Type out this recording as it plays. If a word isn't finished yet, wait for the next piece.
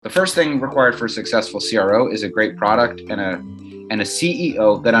first thing required for a successful CRO is a great product and a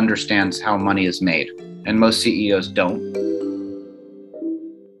CEO that understands how money is made. And most CEOs don't.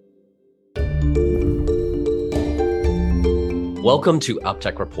 Welcome to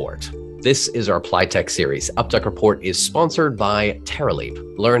UpTech Report. This is our Applied Tech series. UpTech Report is sponsored by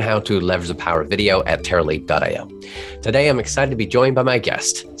TerraLeap. Learn how to leverage the power of video at terraleap.io. Today, I'm excited to be joined by my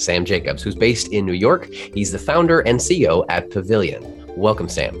guest, Sam Jacobs, who's based in New York. He's the founder and CEO at Pavilion. Welcome,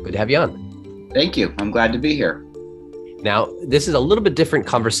 Sam. Good to have you on. Thank you. I'm glad to be here. Now, this is a little bit different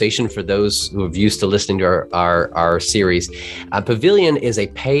conversation for those who are used to listening to our series. Pavilion is a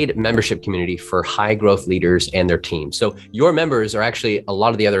paid membership community for high growth leaders and their teams. So your members are actually a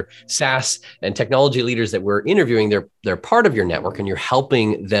lot of the other SaaS and technology leaders that we're interviewing. They're part of your network and you're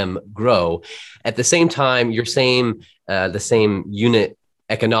helping them grow. At the same time, the same unit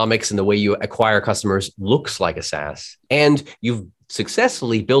economics and the way you acquire customers looks like a SaaS. And you've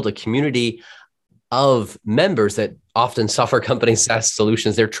successfully built a community of members that often software companies, SaaS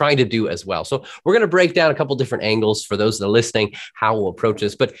solutions, they're trying to do as well. So we're going to break down a couple different angles for those that are listening, how we'll approach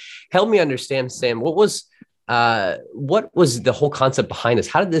this. But help me understand, Sam, what was the whole concept behind this?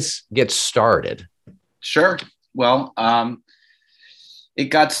 How did this get started? Sure. Well, it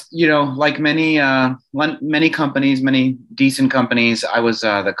got, like many companies, many decent companies, I was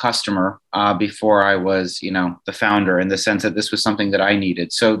the customer before I was, the founder, in the sense that this was something that I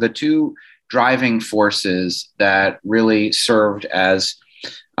needed. So the two driving forces that really served as,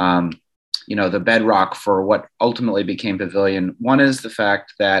 the bedrock for what ultimately became Pavilion. One is the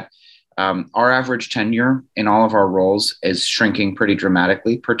fact that our average tenure in all of our roles is shrinking pretty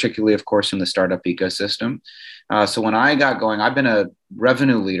dramatically, particularly, of course, in the startup ecosystem. So when I got going, I've been a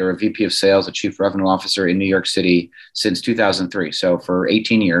revenue leader, a VP of sales, a chief revenue officer in New York City since 2003. So for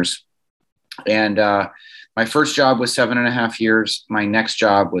 18 years. And my first job was 7.5 years. My next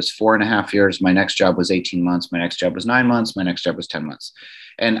job was 4.5 years. My next job was 18 months. My next job was 9 months. My next job was 10 months.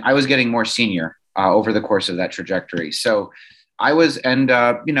 And I was getting more senior over the course of that trajectory. So I was, I'm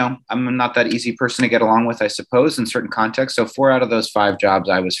not that easy person to get along with, I suppose, in certain contexts. So 4 out of those 5 jobs,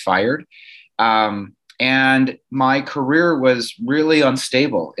 I was fired. And my career was really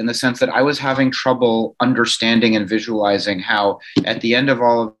unstable in the sense that I was having trouble understanding and visualizing how at the end of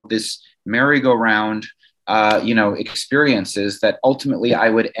all of this merry-go-round, experiences, that ultimately I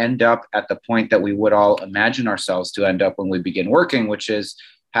would end up at the point that we would all imagine ourselves to end up when we begin working, which is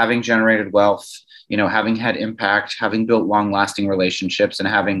having generated wealth, having had impact, having built long-lasting relationships, and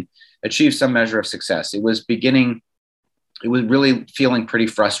having achieved some measure of success. It was really feeling pretty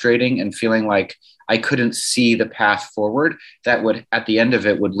frustrating and feeling like I couldn't see the path forward that would, at the end of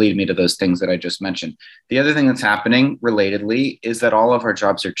it, would lead me to those things that I just mentioned. The other thing that's happening relatedly is that all of our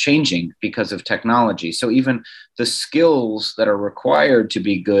jobs are changing because of technology. So even the skills that are required to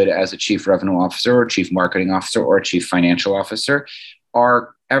be good as a chief revenue officer or chief marketing officer or a chief financial officer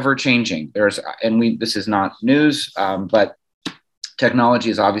are ever changing. This is not news, but technology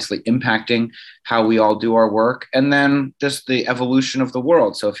is obviously impacting how we all do our work, and then just the evolution of the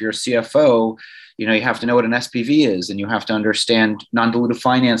world. So if you're a CFO, you have to know what an SPV is, and you have to understand non-dilutive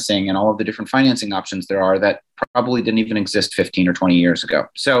financing and all of the different financing options there are that probably didn't even exist 15 or 20 years ago.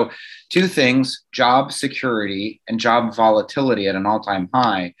 So 2 things, job security and job volatility at an all-time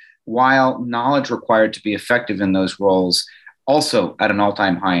high, while knowledge required to be effective in those roles also at an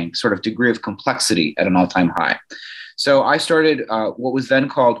all-time high, sort of degree of complexity at an all-time high. So I started what was then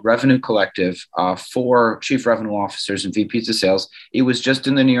called Revenue Collective for chief revenue officers and VPs of sales. It was just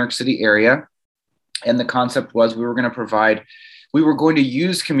in the New York City area. And the concept was we were going to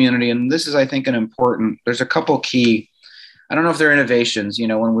use community. And this is, I think, there's a couple key, I don't know if they're innovations.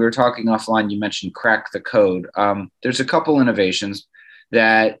 When we were talking offline, you mentioned crack the code. There's a couple innovations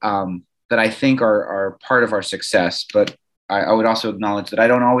that I think are part of our success. But I would also acknowledge that I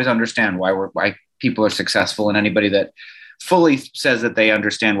don't always understand why people are successful, and anybody that fully says that they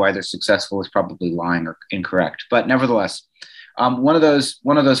understand why they're successful is probably lying or incorrect. But nevertheless, one of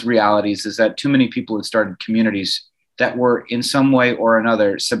those realities is that too many people had started communities that were in some way or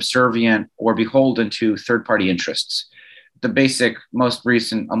another subservient or beholden to third-party interests. The basic, most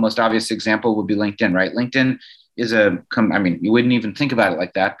recent, most obvious example would be LinkedIn, right? LinkedIn is you wouldn't even think about it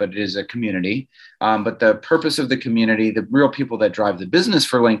like that, but it is a community. But the purpose of the community, the real people that drive the business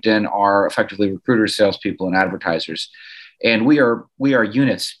for LinkedIn are effectively recruiters, salespeople, and advertisers. And we are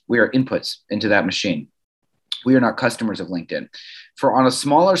units, we are inputs into that machine. We are not customers of LinkedIn. For on a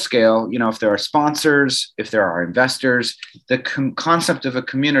smaller scale, if there are sponsors, if there are investors, the concept of a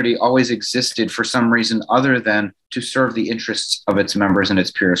community always existed for some reason other than to serve the interests of its members in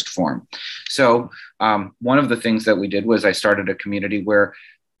its purest form. So one of the things that we did was I started a community where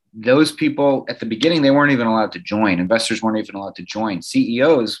those people at the beginning, they weren't even allowed to join. Investors weren't even allowed to join.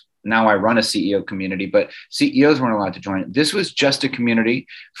 CEOs, now I run a CEO community, but CEOs weren't allowed to join. This was just a community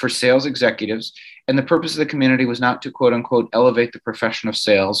for sales executives. And the purpose of the community was not to quote unquote elevate the profession of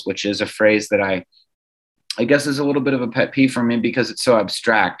sales, which is a phrase that I guess is a little bit of a pet peeve for me because it's so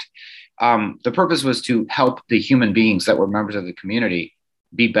abstract. The purpose was to help the human beings that were members of the community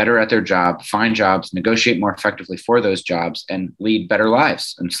be better at their job, find jobs, negotiate more effectively for those jobs, and lead better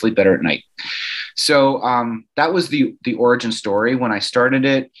lives and sleep better at night. So that was the origin story. When I started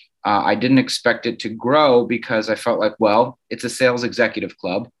it, I didn't expect it to grow because I felt like, well, it's a sales executive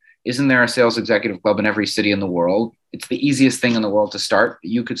club. Isn't there a sales executive club in every city in the world? It's the easiest thing in the world to start.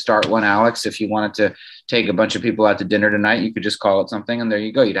 You could start one, Alex, if you wanted to take a bunch of people out to dinner tonight. You could just call it something, and there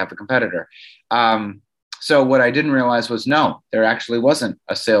you go. You'd have a competitor. So what I didn't realize was, no, there actually wasn't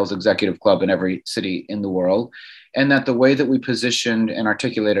a sales executive club in every city in the world, and that the way that we positioned and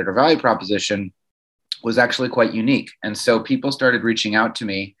articulated our value proposition was actually quite unique. And so people started reaching out to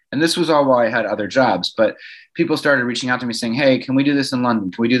me, and this was all while I had other jobs, but people started reaching out to me saying, hey, can we do this in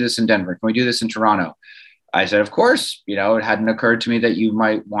London? Can we do this in Denver? Can we do this in Toronto? I said, of course. It hadn't occurred to me that you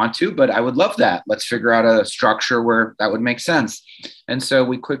might want to, but I would love that. Let's figure out a structure where that would make sense. And so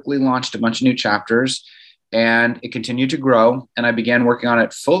we quickly launched a bunch of new chapters, and it continued to grow. And I began working on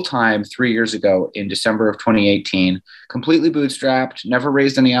it full time 3 years ago in December of 2018, completely bootstrapped, never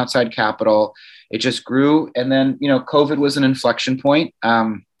raised any outside capital. It just grew. And then, COVID was an inflection point.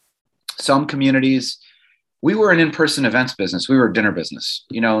 Some communities, we were an in-person events business. We were a dinner business,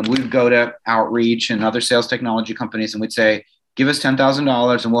 and we'd go to Outreach and other sales technology companies, and we'd say, give us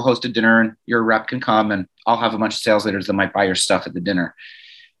 $10,000 and we'll host a dinner, and your rep can come, and I'll have a bunch of sales leaders that might buy your stuff at the dinner.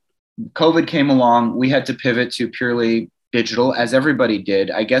 COVID came along. We had to pivot to purely digital, as everybody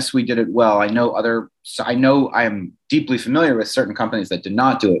did. I guess we did it well. I know I am deeply familiar with certain companies that did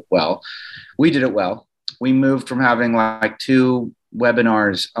not do it well. We did it well. We moved from having like 2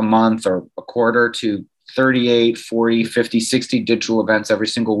 webinars a month or a quarter to 38, 40, 50, 60 digital events every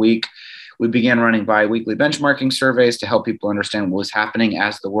single week. We began running bi-weekly benchmarking surveys to help people understand what was happening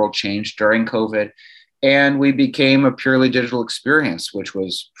as the world changed during COVID. And we became a purely digital experience, which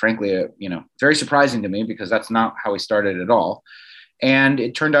was frankly, very surprising to me because that's not how we started at all. And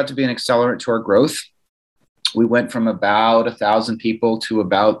it turned out to be an accelerant to our growth. We went from about 1,000 people to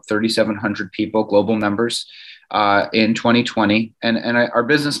about 3,700 people, global members, in 2020. And our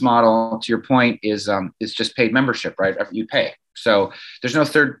business model, to your point, is just paid membership, right? You pay. So there's no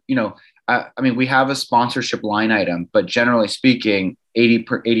third, we have a sponsorship line item, but generally speaking,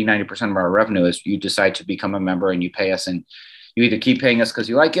 90% of our revenue is you decide to become a member and you pay us, and you either keep paying us because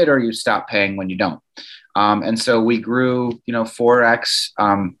you like it or you stop paying when you don't. And so we grew, 4x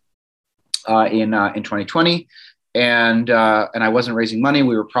in 2020. And I wasn't raising money.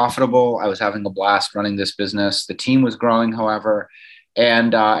 We were profitable. I was having a blast running this business. The team was growing, however.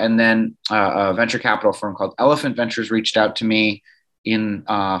 And then a venture capital firm called Elephant Ventures reached out to me in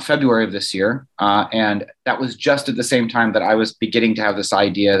February of this year. And that was just at the same time that I was beginning to have this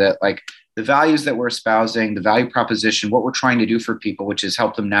idea that like the values that we're espousing, the value proposition, what we're trying to do for people, which is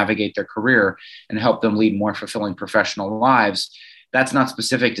help them navigate their career and help them lead more fulfilling professional lives. That's not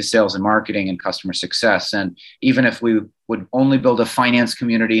specific to sales and marketing and customer success. And even if we would only build a finance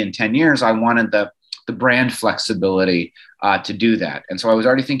community in 10 years, I wanted the brand flexibility to do that. And so I was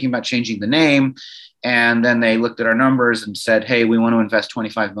already thinking about changing the name. And then they looked at our numbers and said, hey, we want to invest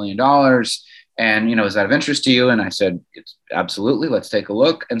 $25 million. And, is that of interest to you? And I said, it's absolutely, let's take a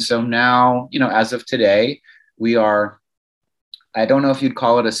look. And so now, as of today, we are, I don't know if you'd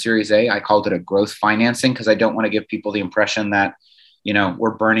call it a Series A. I called it a growth financing because I don't want to give people the impression that,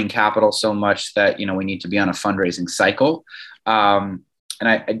 we're burning capital so much that, we need to be on a fundraising cycle. And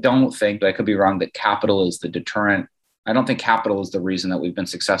I don't think, but I could be wrong, that capital is the deterrent. I don't think capital is the reason that we've been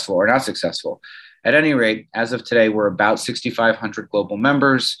successful or not successful. At any rate, as of today, we're about 6,500 global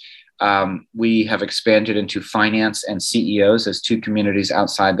members. We have expanded into finance and CEOs as 2 communities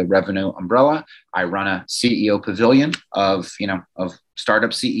outside the revenue umbrella. I run a CEO pavilion of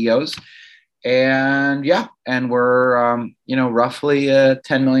startup CEOs. And we're, roughly a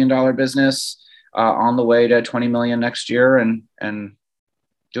 $10 million business on the way to 20 million next year and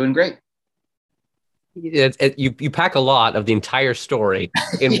doing great. You pack a lot of the entire story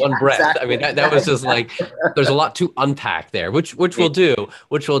in one breath. Exactly. I mean, that was just like, there's a lot to unpack there, which we'll do.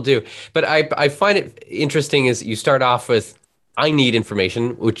 But I find it interesting is you start off with, I need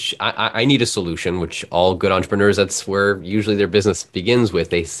information, which I need a solution, which all good entrepreneurs, that's where usually their business begins with.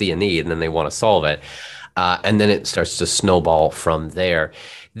 They see a need and then they want to solve it. And then it starts to snowball from there.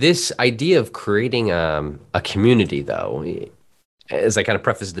 This idea of creating a community, though, as I kind of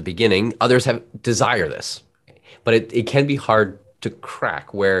prefaced at the beginning, others have desire this, but it can be hard to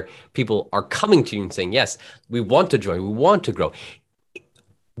crack where people are coming to you and saying, yes, we want to join, we want to grow.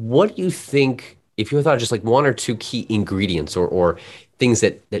 What do you think, if you thought just like one or two key ingredients or things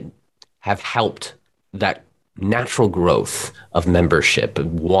that have helped that natural growth of membership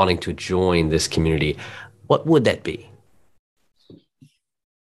and wanting to join this community, what would that be?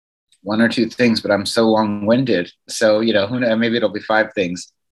 One or two things, but I'm so long-winded. So, who knows, maybe it'll be five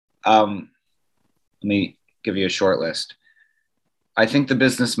things. Let me give you a short list. I think the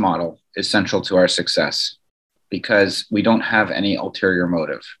business model is central to our success because we don't have any ulterior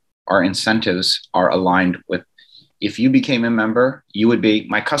motive. Our incentives are aligned with, if you became a member, you would be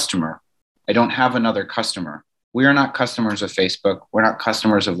my customer. I don't have another customer. We are not customers of Facebook. We're not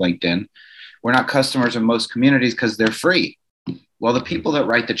customers of LinkedIn. We're not customers of most communities because they're free. Well, the people that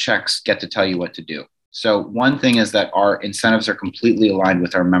write the checks get to tell you what to do. So one thing is that our incentives are completely aligned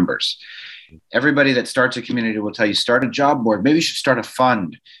with our members. Everybody that starts a community will tell you, start a job board. Maybe you should start a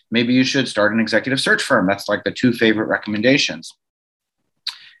fund. Maybe you should start an executive search firm. That's like the two favorite recommendations.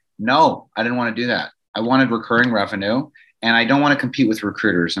 No, I didn't want to do that. I wanted recurring revenue, and I don't want to compete with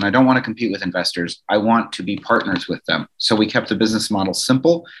recruiters, and I don't want to compete with investors. I want to be partners with them. So we kept the business model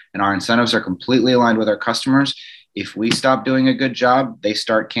simple, and our incentives are completely aligned with our customers. If we stop doing a good job, they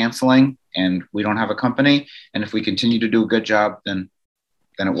start canceling, and we don't have a company. And if we continue to do a good job, then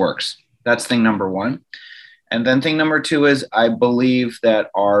it works. That's thing number one. And then thing number two is I believe that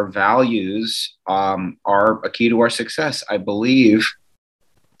our values are a key to our success. I believe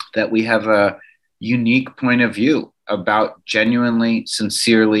that we have a unique point of view about genuinely,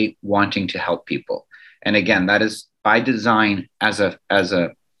 sincerely wanting to help people. And again, that is by design as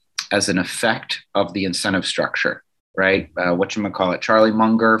an effect of the incentive structure, right? Whatchamacallit, Charlie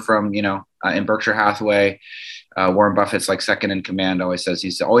Munger from, in Berkshire Hathaway, Warren Buffett's like second in command always says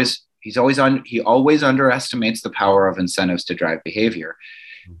he always underestimates the power of incentives to drive behavior.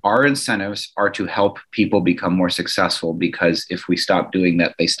 Our incentives are to help people become more successful because if we stop doing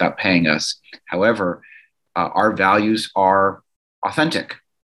that, they stop paying us. However, our values are authentic.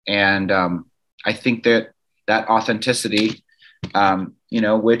 And I think that authenticity,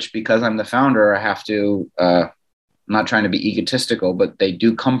 which because I'm the founder, I have to, I'm not trying to be egotistical, but they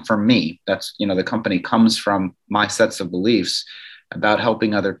do come from me. That's, the company comes from my sets of beliefs about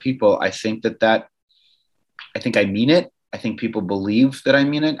helping other people. I think I think I mean it. I think people believe that I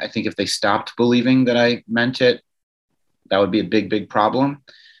mean it. I think if they stopped believing that I meant it, that would be a big, big problem.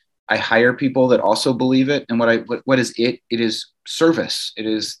 I hire people that also believe it. And what is it? It is service. It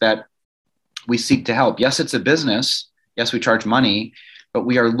is that we seek to help. Yes, it's a business. Yes, we charge money, but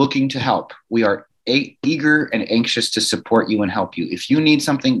we are looking to help. We are eager and anxious to support you and help you. If you need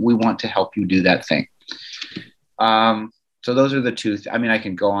something, we want to help you do that thing. So those are the two. I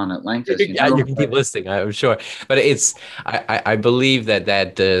can go on at length. You can keep listing, I'm sure. But I believe that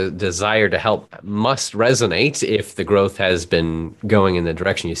the desire to help must resonate if the growth has been going in the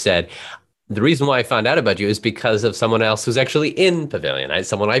direction you said. The reason why I found out about you is because of someone else who's actually in Pavilion.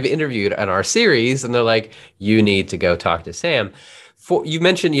 Someone I've interviewed on our series, and they're like, you need to go talk to Sam. You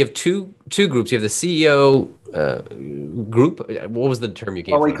mentioned you have two groups. You have the CEO group. What was the term you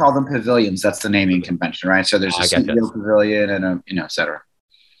gave? Well, we call them pavilions. That's the naming convention, right? So there's a CEO pavilion and et cetera.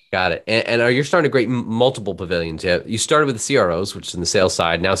 Got it. And you're starting to create multiple pavilions. Yeah. You started with the CROs, which is in the sales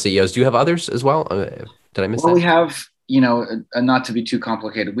side. Now CEOs. Do you have others as well? Did I miss that? Well, we have, not to be too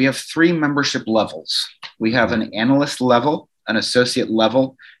complicated, we have 3 membership levels. We have an analyst level, an associate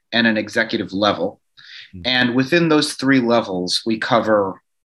level, and an executive level. And within those 3 levels, we cover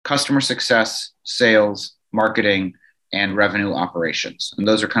customer success, sales, marketing, and revenue operations. And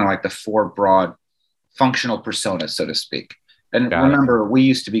those are kind of like the 4 broad functional personas, so to speak. And remember, we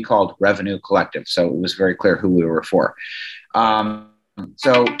used to be called Revenue Collective, so it was very clear who we were for.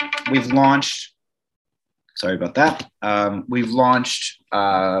 So we've launched, sorry about that. We've launched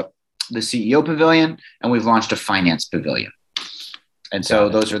the CEO Pavilion, and we've launched a finance pavilion. And so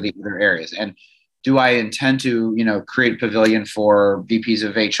those are the other areas. And do I intend to, create a pavilion for VPs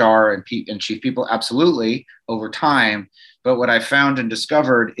of HR and chief people? Absolutely, over time. But what I found and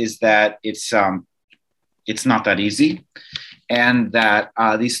discovered is that it's not that easy, and that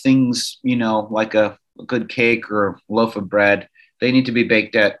these things, like a good cake or a loaf of bread, they need to be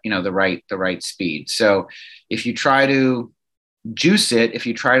baked at the right speed. So if you try to juice it, if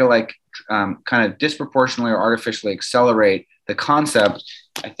you try to kind of disproportionately or artificially accelerate the concept,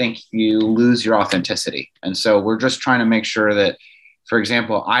 I think you lose your authenticity. And so we're just trying to make sure that For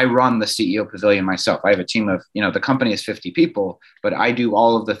example, I run the CEO Pavilion myself. I have a team of, the company is 50 people, but I do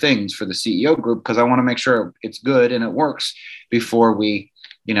all of the things for the CEO group because I want to make sure it's good and it works before we,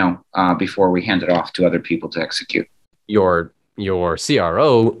 before we hand it off to other people to execute. Your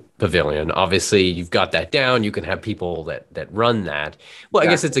CRO Pavilion, obviously you've got that down. You can have people that run that. Well, I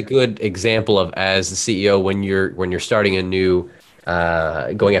guess it's a good example of, as the CEO, when you're starting a new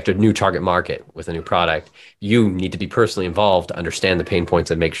going after a new target market with a new product, you need to be personally involved to understand the pain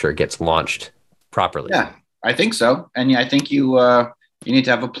points and make sure it gets launched properly. Yeah, I think so. And I think you need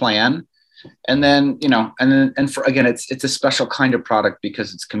to have a plan. And then, and for, again, it's a special kind of product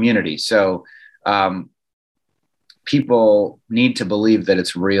because it's community. So, people need to believe that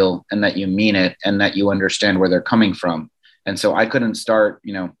it's real and that you mean it and that you understand where they're coming from. And so I couldn't start,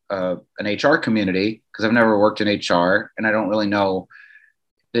 an HR community because I've never worked in HR and I don't really know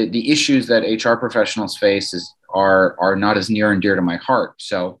the issues that HR professionals face are not as near and dear to my heart.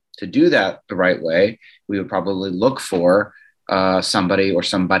 So to do that the right way, we would probably look for somebody or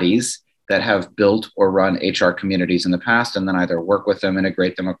somebodies that have built or run HR communities in the past, and then either work with them,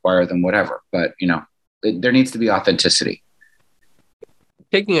 integrate them, acquire them, whatever. But, there needs to be authenticity.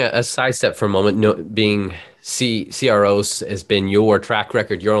 Taking a sidestep for a moment, being CROs has been your track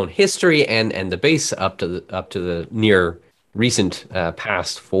record, your own history, and the base up to the near recent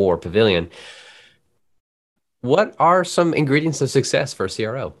past for Pavilion. What are some ingredients of success for a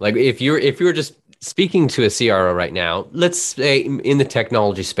CRO? Like if you're just speaking to a CRO right now, let's say in the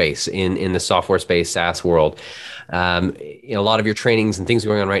technology space, in the software space, SaaS world, a lot of your trainings and things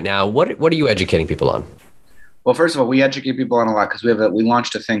going on right now, what are you educating people on? Well, first of all, we educate people on a lot because we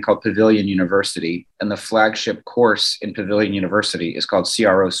launched a thing called Pavilion University, and the flagship course in Pavilion University is called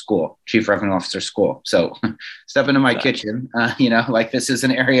CRO School, Chief Revenue Officer School. So step into my kitchen, this is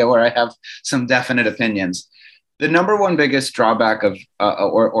an area where I have some definite opinions. The number one biggest drawback of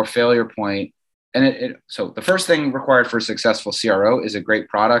or failure point, so the first thing required for a successful CRO is a great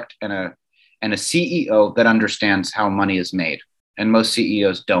product and a CEO that understands how money is made. And most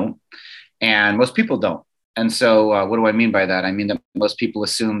CEOs don't, and most people don't. And so what do I mean by that? I mean that most people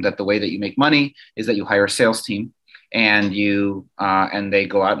assume that the way that you make money is that you hire a sales team and they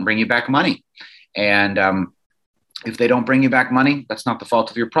go out and bring you back money. And if they don't bring you back money, that's not the fault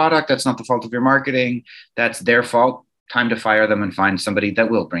of your product. That's not the fault of your marketing. That's their fault. Time to fire them and find somebody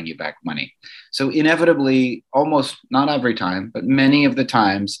that will bring you back money. So inevitably, almost not every time, but many of the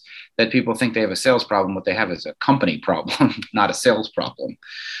times that people think they have a sales problem, what they have is a company problem, not a sales problem.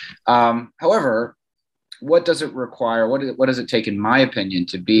 However, what does it require? What does it take, in my opinion,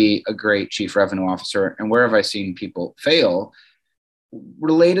 to be a great chief revenue officer? And where have I seen people fail?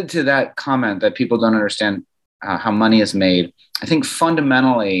 Related to that comment that people don't understand how money is made, I think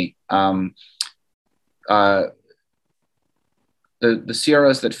fundamentally, the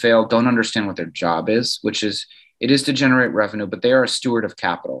CROs that fail don't understand what their job is, which is it is to generate revenue, but they are a steward of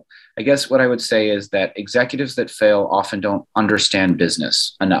capital. I guess what I would say is that executives that fail often don't understand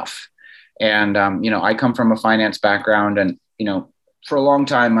business enough. And, I come from a finance background and, for a long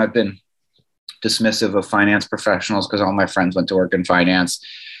time, I've been dismissive of finance professionals because all my friends went to work in finance.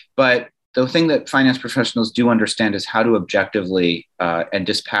 But the thing that finance professionals do understand is how to objectively and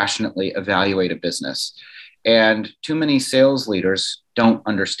dispassionately evaluate a business. And too many sales leaders don't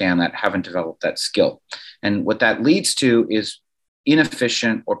understand that, haven't developed that skill. And what that leads to is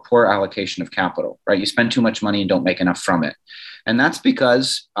inefficient or poor allocation of capital, right? You spend too much money and don't make enough from it. And that's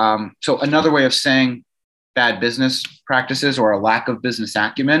because, so another way of saying bad business practices or a lack of business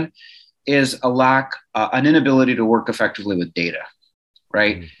acumen is an inability to work effectively with data,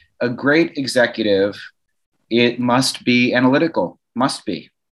 right? Mm-hmm. A great executive, it must be analytical,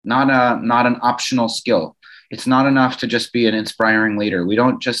 not an optional skill. It's not enough to just be an inspiring leader. We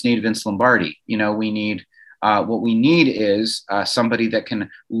don't just need Vince Lombardi. We need, what we need is somebody that can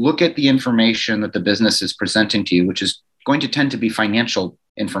look at the information that the business is presenting to you, which is going to tend to be financial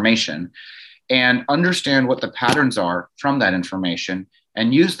information, and understand what the patterns are from that information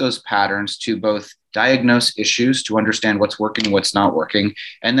and use those patterns to both diagnose issues, to understand what's working, what's not working,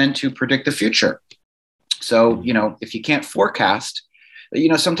 and then to predict the future. So, if you can't forecast,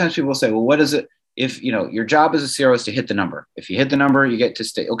 sometimes people say, well, what is it? If, your job as a CRO is to hit the number. If you hit the number, you get to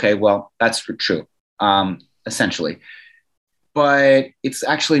stay. Okay, well, that's true, essentially. But it's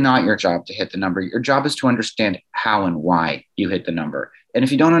actually not your job to hit the number. Your job is to understand how and why you hit the number. And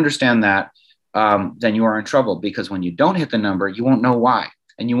if you don't understand that, then you are in trouble, because when you don't hit the number, you won't know why,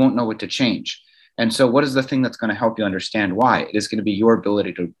 and you won't know what to change. And so what is the thing that's going to help you understand why? It is going to be your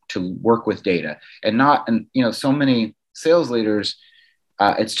ability to work with data, and so many sales leaders,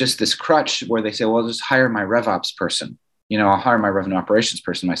 it's just this crutch where they say, well, just hire my RevOps person. I'll hire my revenue operations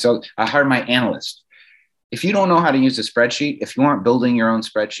person, myself. I hire my analyst. If you don't know how to use a spreadsheet, if you aren't building your own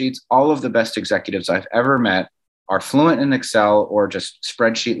spreadsheets, all of the best executives I've ever met are fluent in Excel or just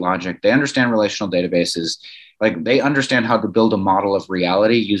spreadsheet logic. They understand relational databases. Like they understand how to build a model of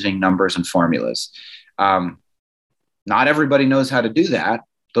reality using numbers and formulas. Not everybody knows how to do that.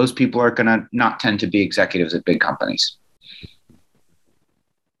 Those people are going to not tend to be executives at big companies.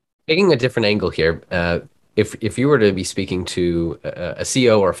 Taking a different angle here, if you were to be speaking to a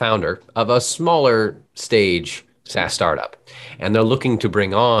CEO or a founder of a smaller stage SaaS startup, and they're looking to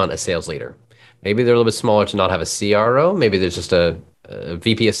bring on a sales leader, maybe they're a little bit smaller to not have a CRO, maybe there's just a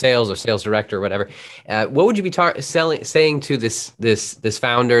VP of sales or sales director or whatever. What would you be saying to this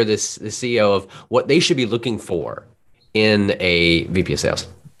founder, this CEO, of what they should be looking for in a VP of sales?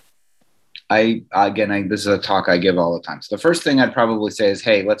 This is a talk I give all the time. So the first thing I'd probably say is,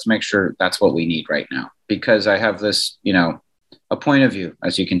 hey, let's make sure that's what we need right now, because I have this, a point of view,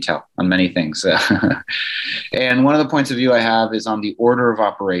 as you can tell, on many things. And one of the points of view I have is on the order of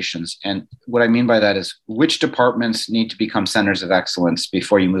operations. And what I mean by that is which departments need to become centers of excellence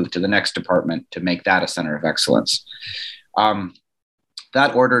before you move to the next department to make that a center of excellence.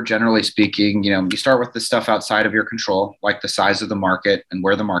 That order, generally speaking, you start with the stuff outside of your control, like the size of the market and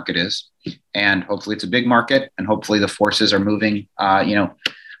where the market is. And hopefully it's a big market, and hopefully the forces are moving,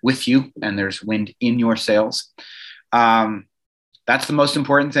 with you, and there's wind in your sails. That's the most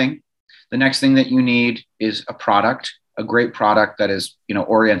important thing. The next thing that you need is a product, a great product that is,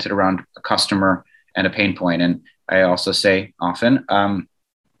 oriented around a customer and a pain point. And I also say often,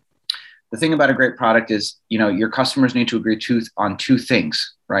 the thing about a great product is, your customers need to agree on two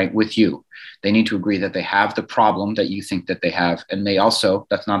things, right? With you, they need to agree that they have the problem that you think that they have. And they also,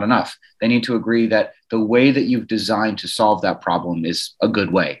 that's not enough. They need to agree that the way that you've designed to solve that problem is a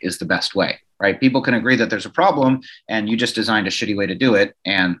good way, is the best way, right? People can agree that there's a problem and you just designed a shitty way to do it,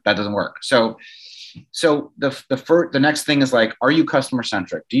 and that doesn't work. So the next thing is like, are you customer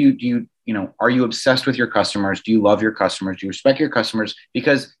centric? Are you obsessed with your customers? Do you love your customers? Do you respect your customers?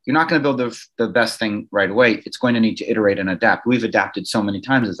 Because you're not going to build the best thing right away. It's going to need to iterate and adapt. We've adapted so many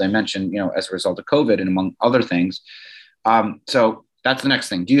times, as I mentioned, as a result of COVID and among other things. So that's the next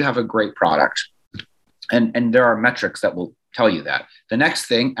thing. Do you have a great product? And there are metrics that will tell you that. The next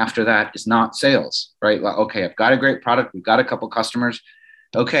thing after that is not sales, right? Well, okay, I've got a great product. We've got a couple customers.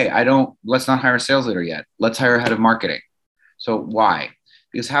 Okay, let's not hire a sales leader yet. Let's hire a head of marketing. So why?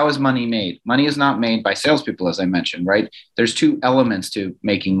 Because how is money made? Money is not made by salespeople, as I mentioned, right? There's two elements to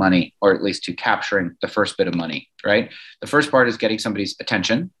making money, or at least to capturing the first bit of money, right? The first part is getting somebody's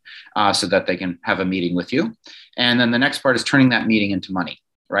attention so that they can have a meeting with you. And then the next part is turning that meeting into money,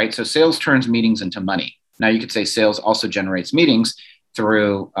 right? So sales turns meetings into money. Now you could say sales also generates meetings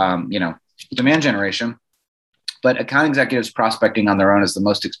through, demand generation. But account executives prospecting on their own is the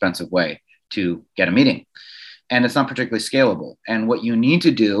most expensive way to get a meeting. And it's not particularly scalable. And what you need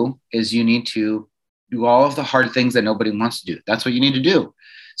to do is you need to do all of the hard things that nobody wants to do. That's what you need to do.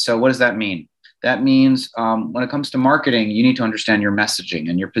 So what does that mean? That means when it comes to marketing, you need to understand your messaging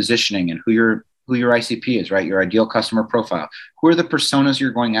and your positioning and who your ICP is, right? Your ideal customer profile. Who are the personas you're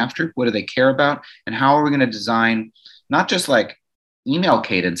going after? What do they care about? And how are we going to design not just like email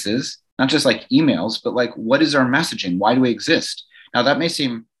cadences, not just like emails, but like, what is our messaging? Why do we exist? Now that may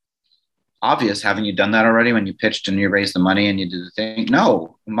seem obvious. Haven't you done that already when you pitched and you raised the money and you did the thing?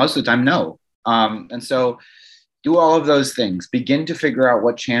 No, most of the time, no. And so do all of those things. Begin to figure out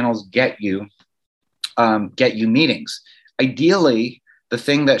what channels get you meetings. Ideally, the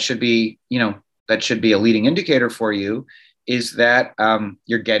thing that should be, a leading indicator for you is that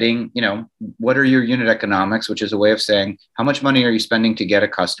you're getting, what are your unit economics, which is a way of saying how much money are you spending to get a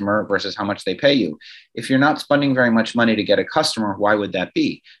customer versus how much they pay you. If you're not spending very much money to get a customer, why would that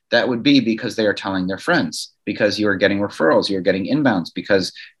be? That would be because they are telling their friends, because you are getting referrals, you're getting inbounds,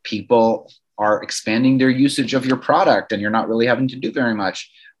 because people are expanding their usage of your product and you're not really having to do very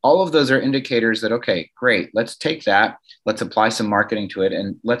much. All of those are indicators that, okay, great, let's take that, let's apply some marketing to it,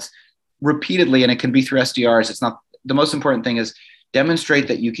 and let's repeatedly, and it can be through SDRs, it's not, the most important thing is demonstrate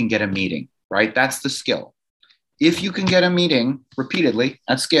that you can get a meeting, right? That's the skill. If you can get a meeting repeatedly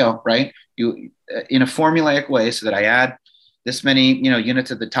at scale, right? You in a formulaic way, so that I add this many,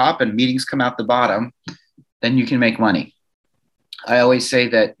 units at the top and meetings come out the bottom, then you can make money. I always say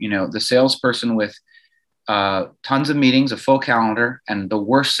that, the salesperson with tons of meetings, a full calendar, and the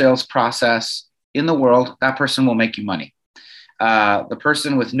worst sales process in the world, that person will make you money. The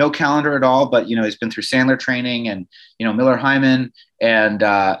person with no calendar at all, but, has been through Sandler training and, Miller Hyman and,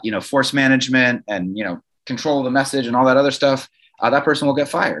 force management and, control of the message and all that other stuff. that person will get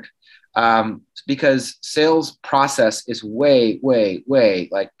fired. Because sales process is way, way, way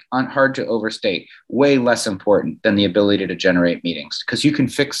like hard to overstate, way less important than the ability to generate meetings, because you can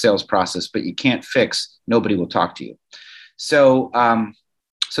fix sales process, but you can't fix nobody will talk to you. So,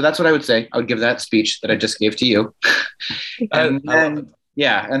 so that's what I would say. I would give that speech that I just gave to you. And then,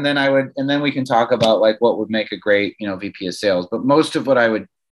 yeah, and then and then we can talk about like what would make a great, VP of sales. But most of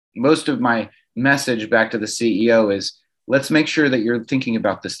my message back to the CEO is, let's make sure that you're thinking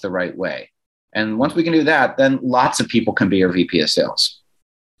about this the right way. And once we can do that, then lots of people can be your VP of sales.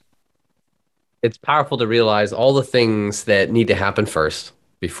 It's powerful to realize all the things that need to happen first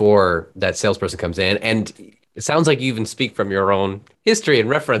before that salesperson comes in. And it sounds like you even speak from your own history and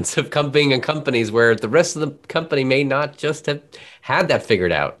reference of being in companies where the rest of the company may not just have had that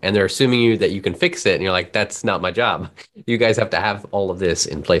figured out. And they're assuming that you can fix it. And you're like, that's not my job. You guys have to have all of this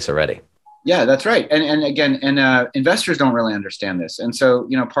in place already. Yeah, that's right. And again, investors don't really understand this. And so,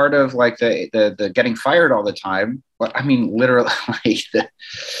 part of like the getting fired all the time, I mean, literally, like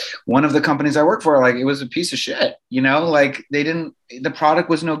one of the companies I work for, like it was a piece of shit, like the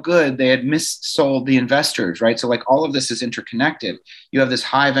product was no good. They had missold the investors, right? So like all of this is interconnected. You have this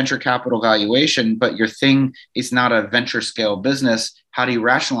high venture capital valuation, but your thing is not a venture scale business. How do you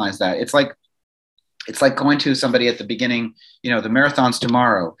rationalize that? It's like going to somebody at the beginning, the marathon's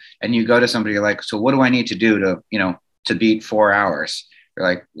tomorrow, and you go to somebody, you're like, so what do I need to do to beat 4 hours? You're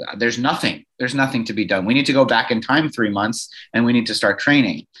like, there's nothing to be done. We need to go back in time 3 months and we need to start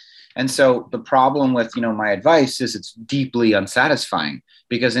training. And so the problem with, my advice is it's deeply unsatisfying,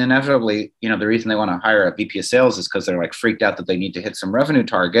 because inevitably, the reason they want to hire a VP of sales is because they're like freaked out that they need to hit some revenue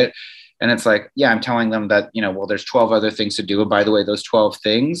target. And it's like, yeah, I'm telling them that, well, there's 12 other things to do. And by the way, those 12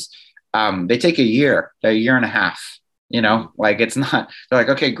 things, they take a year and a half, like it's not, they're like,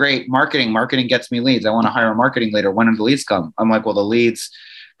 okay, great. Marketing gets me leads. I want to hire a marketing leader. When do the leads come? I'm like, well, the leads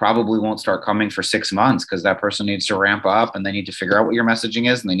probably won't start coming for 6 months, because that person needs to ramp up and they need to figure out what your messaging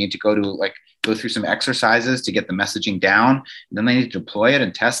is. And they need to go through some exercises to get the messaging down. And then they need to deploy it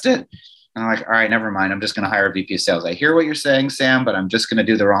and test it. And I'm like, all right, never mind. I'm just going to hire a VP of sales. I hear what you're saying, Sam, but I'm just going to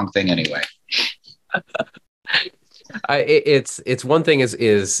do the wrong thing anyway. It's one thing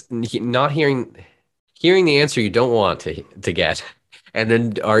is not hearing the answer you don't want to get, and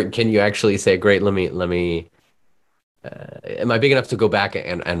then can you actually say, great, let me am I big enough to go back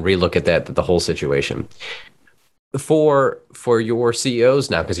and relook at the whole situation for your CEOs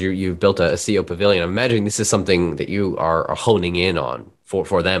now, because you've built a CEO pavilion. I'm imagining this is something that you are honing in on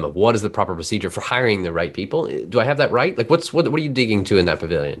for them, of what is the proper procedure for hiring the right people. Do I have that right? Like what are you digging to in that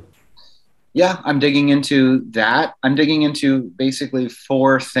pavilion? Yeah, I'm digging into that. I'm digging into basically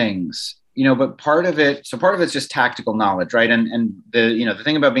 4 things, but part of it's just tactical knowledge, right? And the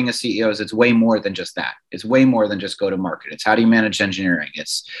thing about being a CEO is it's way more than just that. It's way more than just go to market. It's how do you manage engineering?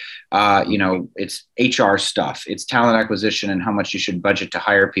 It's, it's HR stuff. It's talent acquisition and how much you should budget to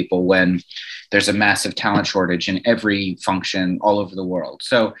hire people when there's a massive talent shortage in every function all over the world.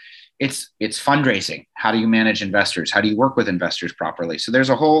 So it's fundraising. How do you manage investors? How do you work with investors properly? So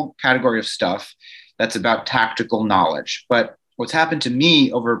there's a whole category of stuff that's about tactical knowledge. But what's happened to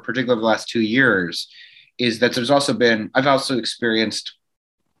me over particularly the last 2 years is that I've also experienced,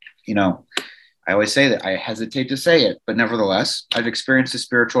 I always say that, I hesitate to say it, but nevertheless, I've experienced a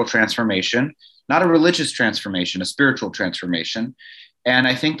spiritual transformation, not a religious transformation, a spiritual transformation. And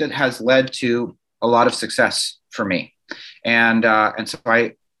I think that has led to a lot of success for me. And so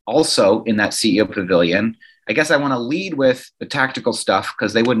also in that CEO pavilion, I guess I want to lead with the tactical stuff,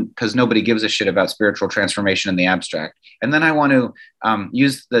 because nobody gives a shit about spiritual transformation in the abstract. And then I want to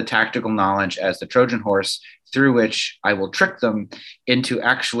use the tactical knowledge as the Trojan horse through which I will trick them into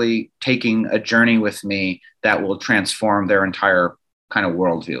actually taking a journey with me that will transform their entire kind of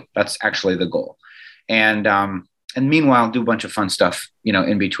worldview. That's actually the goal. And meanwhile, do a bunch of fun stuff,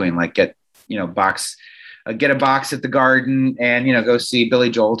 in between, like get a box at the garden and, go see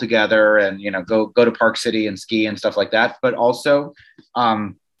Billy Joel together and, go to Park City and ski and stuff like that. But also,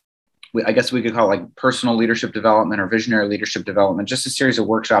 I guess we could call it like personal leadership development or visionary leadership development, just a series of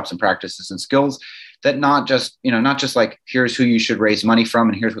workshops and practices and skills that not just like, here's who you should raise money from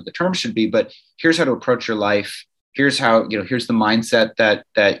and here's what the terms should be, but here's how to approach your life. Here's how, here's the mindset that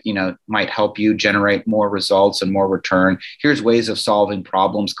might help you generate more results and more return. Here's ways of solving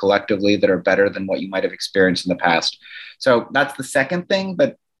problems collectively that are better than what you might have experienced in the past. So that's the second thing.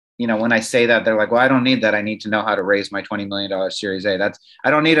 But, when I say that, they're like, well, I don't need that. I need to know how to raise my $20 million Series A. I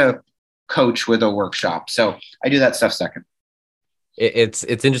don't need a coach with a workshop. So I do that stuff second. It's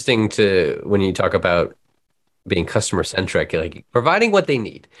interesting when you talk about being customer centric, like providing what they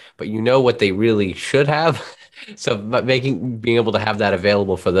need, but what they really should have So but being able to have that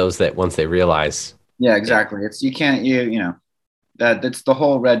available for those that once they realize. Yeah, Yeah. exactly. It's, you can't, you know, that's the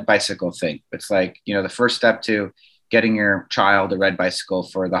whole red bicycle thing. It's like, you know, the first step to getting your child a red bicycle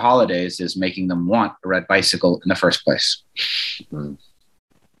for the holidays is making them want a red bicycle in the first place. I'm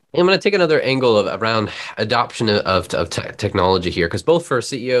going to take another angle around adoption of technology here, because both for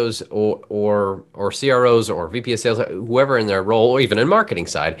CEOs or CROs or VP of sales, whoever in their role, or even in marketing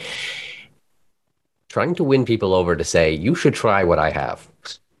side, trying to win people over to say, you should try what I have.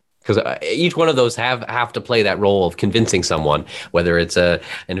 Because each one of those have to play that role of convincing someone, whether it's an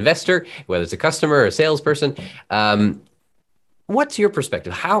investor, whether it's a customer or a salesperson. What's your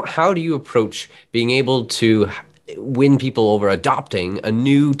perspective? How do you approach being able to win people over adopting a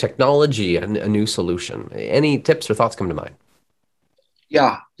new technology and a new solution? Any tips or thoughts come to mind?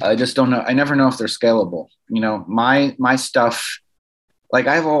 Yeah, I just don't know. I never know if they're scalable. You know, my stuff, like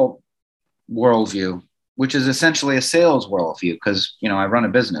I have a whole worldview, which is essentially a sales worldview because, you know, I run a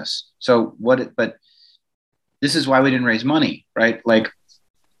business. So but this is why we didn't raise money, right? Like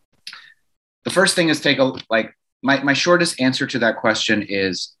the first thing is my shortest answer to that question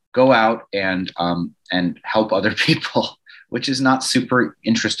is go out and help other people, which is not super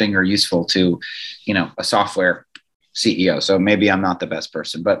interesting or useful to, you know, a software CEO. So maybe I'm not the best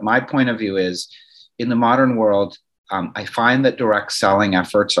person, but my point of view is in the modern world, I find that direct selling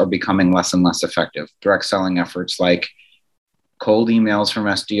efforts are becoming less and less effective. Direct selling efforts like cold emails from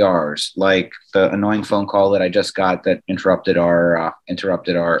SDRs, like the annoying phone call that I just got that interrupted our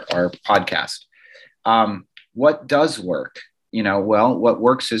podcast. What does work? You know, well, what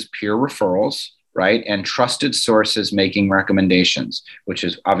works is peer referrals, right? And trusted sources making recommendations, which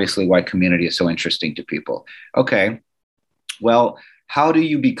is obviously why community is so interesting to people. Okay, well, how do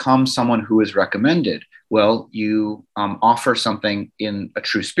you become someone who is recommended? Well, you offer something in a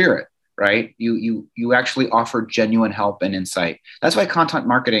true spirit, right? You actually offer genuine help and insight. That's why content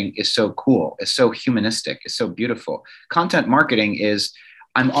marketing is so cool. It's so humanistic. It's so beautiful. Content marketing is,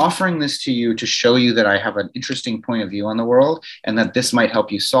 I'm offering this to you to show you that I have an interesting point of view on the world and that this might help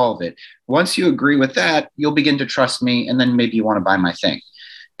you solve it. Once you agree with that, you'll begin to trust me, and then maybe you want to buy my thing.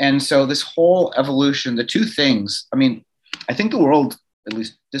 And so this whole evolution, the two things, I mean, I think the world, at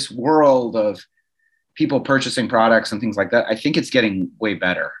least this world of people purchasing products and things like that, I think it's getting way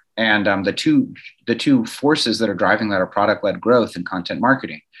better. And the two forces that are driving that are product-led growth and content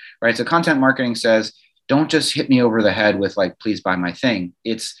marketing, right? So content marketing says, don't just hit me over the head with like, please buy my thing.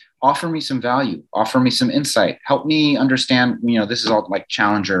 It's offer me some value, offer me some insight, help me understand, you know, this is all like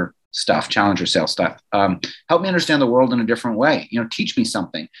challenger sales stuff. Help me understand the world in a different way, you know, teach me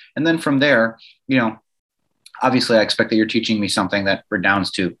something. And then from there, you know, obviously I expect that you're teaching me something that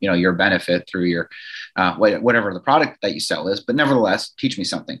redounds to, you know, your benefit through your, whatever the product that you sell is, but nevertheless, teach me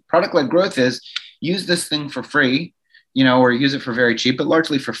something. Product-led growth is use this thing for free, you know, or use it for very cheap, but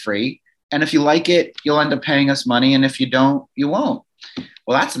largely for free. And if you like it, you'll end up paying us money. And if you don't, you won't.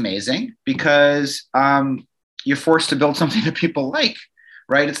 Well, that's amazing because you're forced to build something that people like,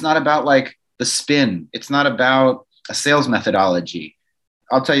 right? It's not about like the spin. It's not about a sales methodology.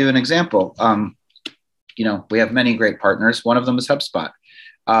 I'll tell you an example. You know, we have many great partners. One of them is HubSpot.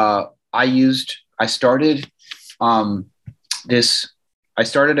 I started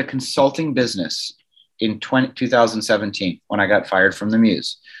a consulting business in 2017 when I got fired from the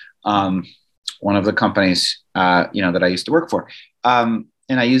Muse, one of the companies, you know, that I used to work for. And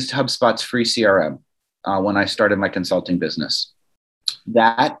I used HubSpot's free CRM when I started my consulting business.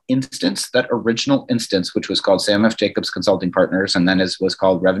 That original instance, which was called Sam F. Jacobs Consulting Partners, and then was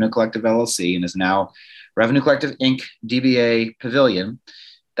called Revenue Collective LLC, and is now Revenue Collective Inc., DBA Pavilion,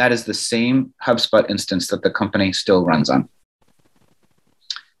 that is the same HubSpot instance that the company still runs on.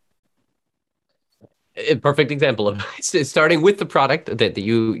 A perfect example of starting with the product that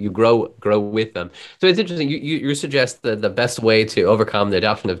you grow with them. So it's interesting. You suggest that the best way to overcome the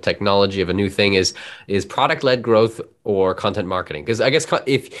adoption of technology of a new thing is product-led growth or content marketing. Because I guess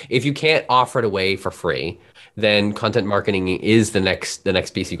if you can't offer it away for free, then content marketing is the next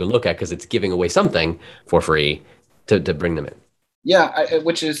piece you can look at, because it's giving away something for free to bring them in. Yeah,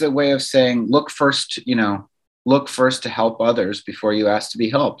 which is a way of saying look first to help others before you ask to be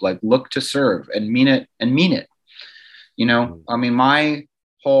helped. Like look to serve and mean it. You know, I mean, my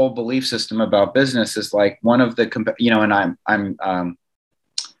whole belief system about business is like one of the, you know, and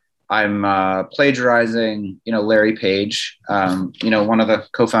I'm plagiarizing, you know, Larry Page, you know, one of the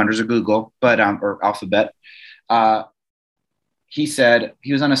co-founders of Google, but or Alphabet. He said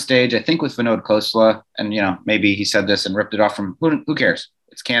he was on a stage, I think, with Vinod Khosla, and you know, maybe he said this and ripped it off from who cares?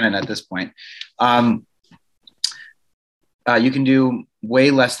 It's canon at this point. You can do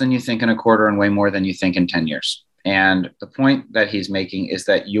way less than you think in a quarter and way more than you think in 10 years. And the point that he's making is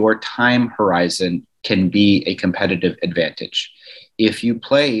that your time horizon can be a competitive advantage. If you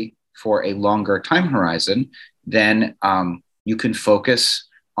play for a longer time horizon, then you can focus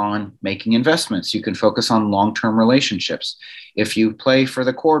on making investments. You can focus on long-term relationships. If you play for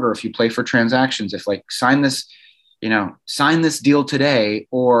the quarter, if you play for transactions, if like sign this deal today,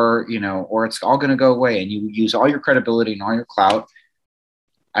 or it's all going to go away, and you use all your credibility and all your clout.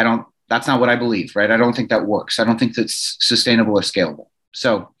 That's not what I believe, right? I don't think that works. I don't think that's sustainable or scalable.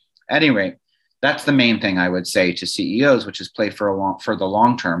 So anyway, that's the main thing I would say to CEOs, which is play for the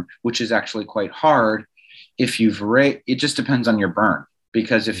long term, which is actually quite hard. It just depends on your burn,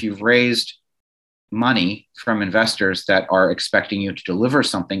 because if you've raised money from investors that are expecting you to deliver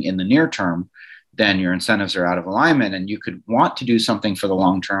something in the near term, then your incentives are out of alignment, and you could want to do something for the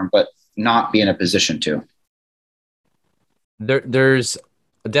long term, but not be in a position to. There's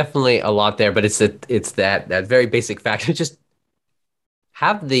definitely a lot there, but it's that very basic fact. Just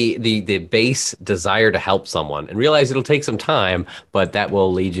have the base desire to help someone and realize it'll take some time, but that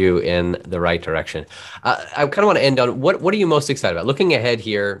will lead you in the right direction. I kind of want to end on what are you most excited about? Looking ahead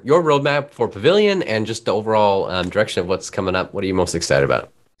here, your roadmap for Pavilion and just the overall direction of what's coming up. What are you most excited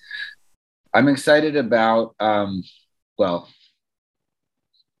about? I'm excited about, what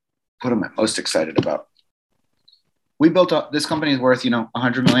am I most excited about? We built up, this company is worth,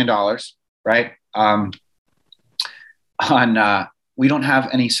 $100 million, right? We don't have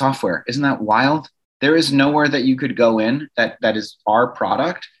any software. Isn't that wild? There is nowhere that you could go in that is our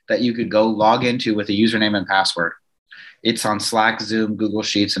product that you could go log into with a username and password. It's on Slack, Zoom, Google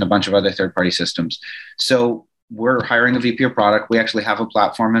Sheets, and a bunch of other third-party systems. So we're hiring a VP of product. We actually have a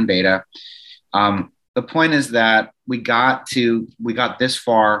platform in beta. The point is that we got this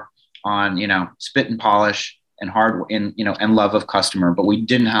far on, spit and polish and and love of customer, but we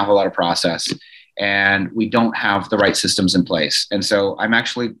didn't have a lot of process, and we don't have the right systems in place. And so I'm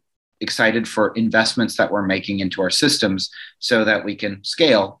actually excited for investments that we're making into our systems so that we can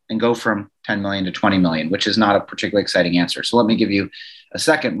scale and go from 10 million to 20 million, which is not a particularly exciting answer. So let me give you a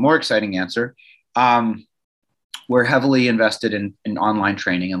second, more exciting answer. We're heavily invested in online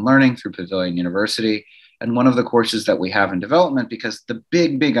training and learning through Pavilion University. And one of the courses that we have in development, because the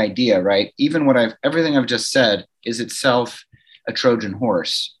big idea, right? Everything I've just said is itself a Trojan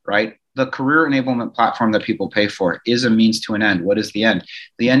horse, right? The career enablement platform that people pay for is a means to an end. What is the end?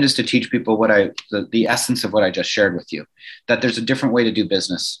 The end is to teach people the essence of what I just shared with you, that there's a different way to do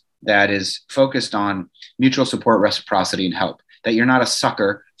business that is focused on mutual support, reciprocity, and help, that you're not a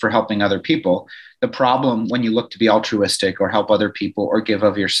sucker for helping other people. The problem when you look to be altruistic or help other people or give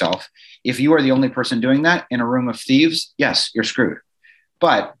of yourself, if you are the only person doing that in a room of thieves, yes, you're screwed.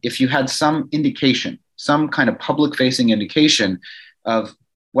 But if you had some indication, some kind of public facing indication of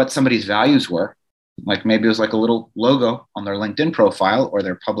what somebody's values were, like maybe it was like a little logo on their LinkedIn profile or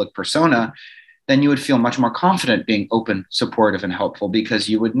their public persona, then you would feel much more confident being open, supportive, and helpful, because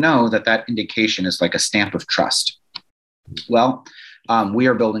you would know that indication is like a stamp of trust. Well, we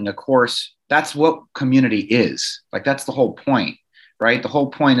are building a course. That's what community is. Like, that's the whole point, right? The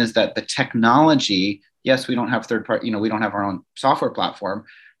whole point is that the technology, yes, we don't have third party, we don't have our own software platform,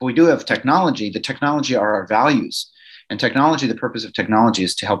 but we do have technology. The technology are our values. And technology, the purpose of technology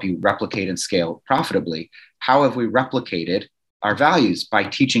is to help you replicate and scale profitably. How have we replicated our values? By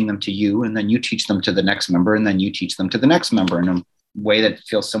teaching them to you, and then you teach them to the next member, and then you teach them to the next member in a way that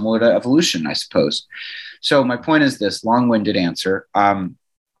feels similar to evolution, I suppose. So my point is this long-winded answer.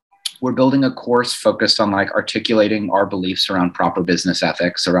 We're building a course focused on like articulating our beliefs around proper business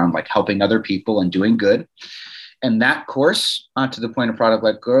ethics, around like helping other people and doing good. And that course, to the point of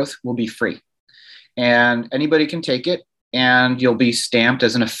product-led growth, will be free. And anybody can take it, and you'll be stamped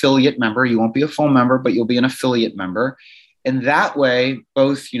as an affiliate member. You won't be a full member, but you'll be an affiliate member. And that way,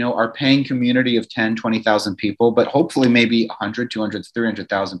 both, our paying community of 10, 20,000 people, but hopefully maybe 100, 200,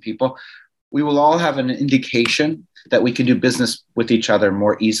 300,000 people, we will all have an indication that we can do business with each other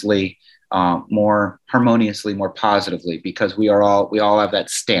more easily, more harmoniously, more positively, because we all have that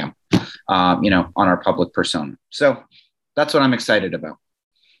stamp, on our public persona. So that's what I'm excited about.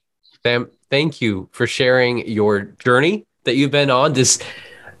 Sam, thank you for sharing your journey that you've been on. This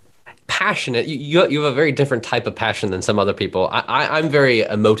passionate, you have a very different type of passion than some other people. I'm very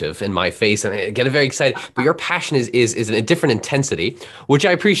emotive in my face, and I get very excited, but your passion is a different intensity, which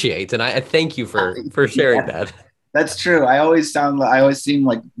I appreciate. And I thank you for sharing that. That's true. I always seem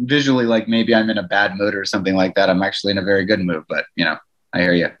like visually like maybe I'm in a bad mood or something like that. I'm actually in a very good mood, but I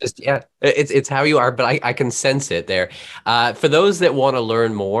hear you. Just, yeah, it's how you are, but I can sense it there. For those that want to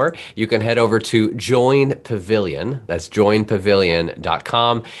learn more, you can head over to Join Pavilion. That's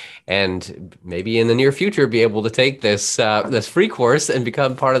joinpavilion.com. And maybe in the near future, be able to take this free course and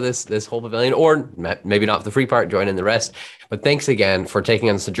become part of this whole pavilion, or maybe not the free part, join in the rest. But thanks again for taking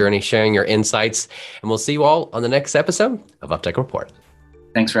us the journey, sharing your insights, and we'll see you all on the next episode of UpTech Report.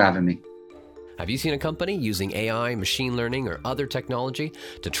 Thanks for having me. Have you seen a company using AI, machine learning, or other technology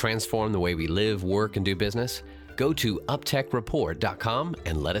to transform the way we live, work, and do business? Go to uptechreport.com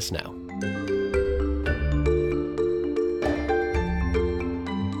and let us know.